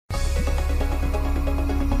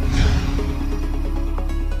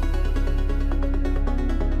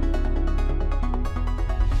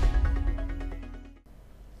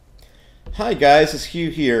Hi guys, it's Hugh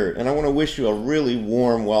here, and I want to wish you a really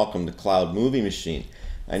warm welcome to Cloud Movie Machine.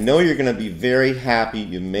 I know you're going to be very happy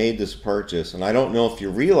you made this purchase, and I don't know if you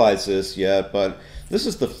realize this yet, but this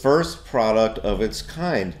is the first product of its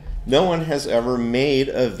kind. No one has ever made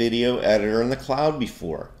a video editor in the cloud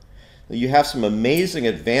before. You have some amazing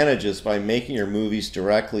advantages by making your movies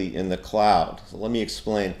directly in the cloud. So let me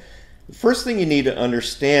explain. The first thing you need to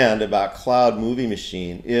understand about Cloud Movie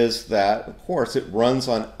Machine is that, of course, it runs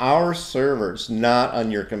on our servers, not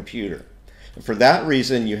on your computer. And for that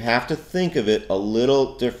reason, you have to think of it a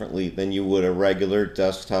little differently than you would a regular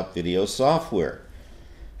desktop video software.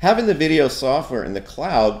 Having the video software in the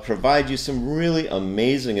cloud provides you some really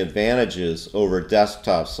amazing advantages over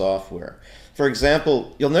desktop software. For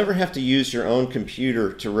example, you'll never have to use your own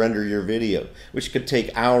computer to render your video, which could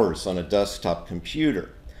take hours on a desktop computer.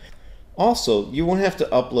 Also, you won't have to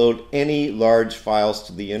upload any large files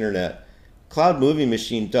to the internet. Cloud Movie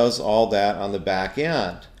Machine does all that on the back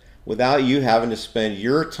end without you having to spend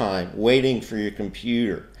your time waiting for your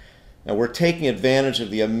computer. Now, we're taking advantage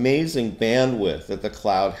of the amazing bandwidth that the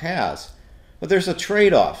cloud has. But there's a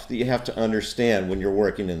trade-off that you have to understand when you're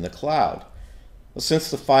working in the cloud. Well,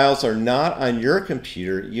 since the files are not on your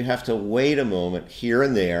computer, you have to wait a moment here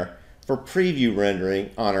and there for preview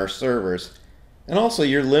rendering on our servers. And also,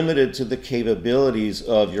 you're limited to the capabilities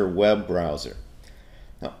of your web browser.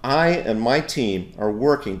 Now, I and my team are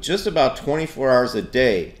working just about 24 hours a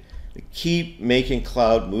day to keep making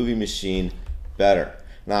Cloud Movie Machine better.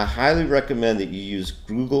 And I highly recommend that you use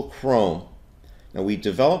Google Chrome. Now, we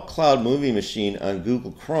developed Cloud Movie Machine on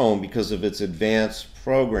Google Chrome because of its advanced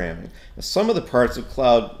programming. Now, some of the parts of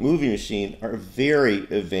Cloud Movie Machine are very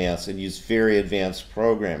advanced and use very advanced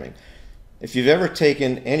programming. If you've ever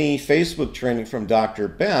taken any Facebook training from Dr.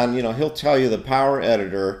 Ben, he'll tell you the Power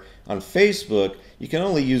Editor on Facebook, you can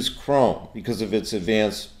only use Chrome because of its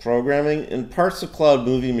advanced programming, and parts of Cloud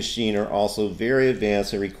Movie Machine are also very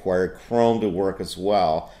advanced and require Chrome to work as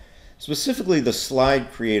well. Specifically, the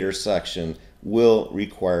slide creator section will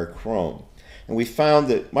require Chrome. And we found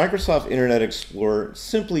that Microsoft Internet Explorer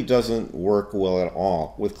simply doesn't work well at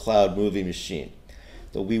all with Cloud Movie Machine.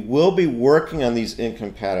 So we will be working on these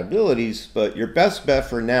incompatibilities, but your best bet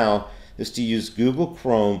for now is to use Google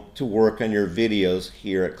Chrome to work on your videos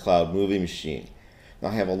here at Cloud Movie Machine. Now,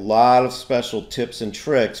 I have a lot of special tips and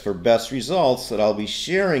tricks for best results that I'll be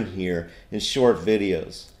sharing here in short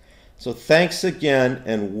videos. So thanks again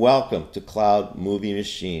and welcome to Cloud Movie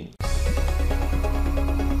Machine.